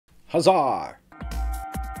Huzzah!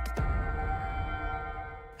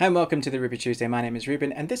 And welcome to the Ruby Tuesday. My name is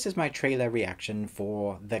Ruben and this is my trailer reaction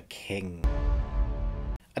for The King.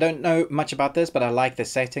 I don't know much about this, but I like the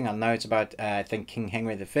setting. I know it's about, I think, King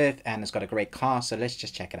Henry V, and it's got a great cast, so let's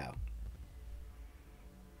just check it out.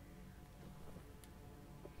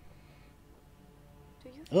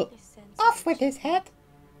 Oh. Off with his head!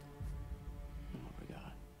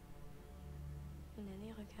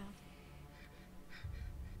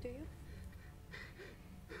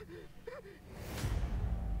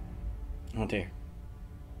 Oh dear.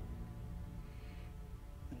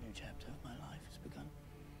 A new chapter of my life has begun.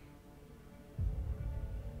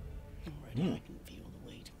 Already I can feel the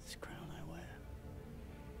weight of this crown I wear.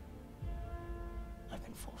 I've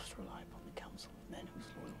been forced to rely upon the counsel of men whose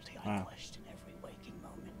loyalty I question every waking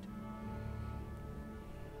moment.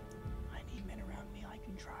 I need men around me I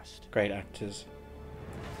can trust. Great actors.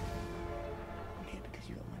 I'm here because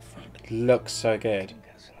you are my friend. It looks so good.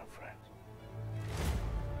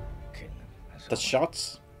 The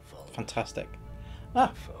shots, fantastic.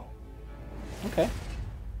 Ah, okay.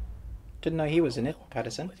 Didn't know he was in it,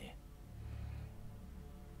 Patterson.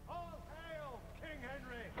 All hail, King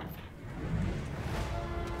Henry!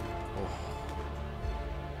 Oh.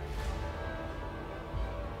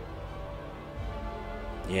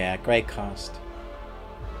 Yeah, great cast.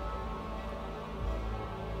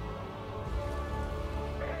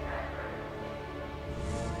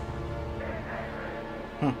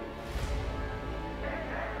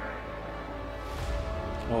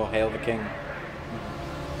 Oh, hail the king.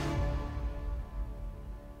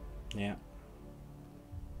 Yeah.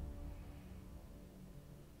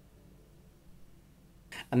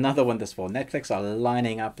 Another one this fall. Netflix are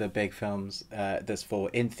lining up the big films this fall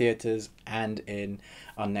in theaters and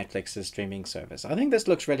on Netflix's streaming service. I think this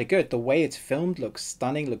looks really good. The way it's filmed looks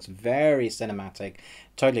stunning, looks very cinematic.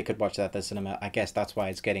 Totally could watch that at the cinema. I guess that's why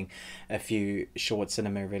it's getting a few short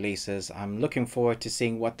cinema releases. I'm looking forward to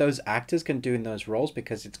seeing what those actors can do in those roles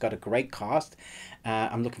because it's got a great cast.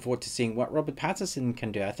 I'm looking forward to seeing what Robert Pattinson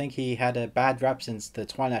can do. I think he had a bad rap since the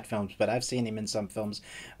Twilight films, but I've seen him in some films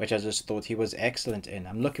which I just thought he was excellent in.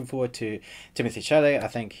 I'm looking forward to Timothée Chalamet. I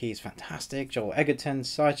think he's fantastic. Joel Edgerton,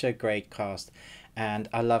 such a great cast, and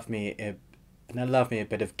I love me a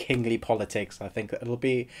bit of kingly politics. I think it'll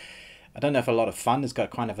be, I don't know if a lot of fun. It's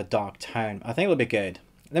got kind of a dark tone. I think it'll be good.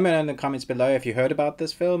 Let me know in the comments below if you heard about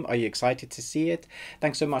this film. Are you excited to see it?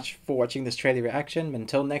 Thanks so much for watching this trailer reaction.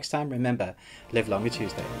 Until next time, remember, live longer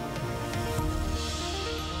Tuesday.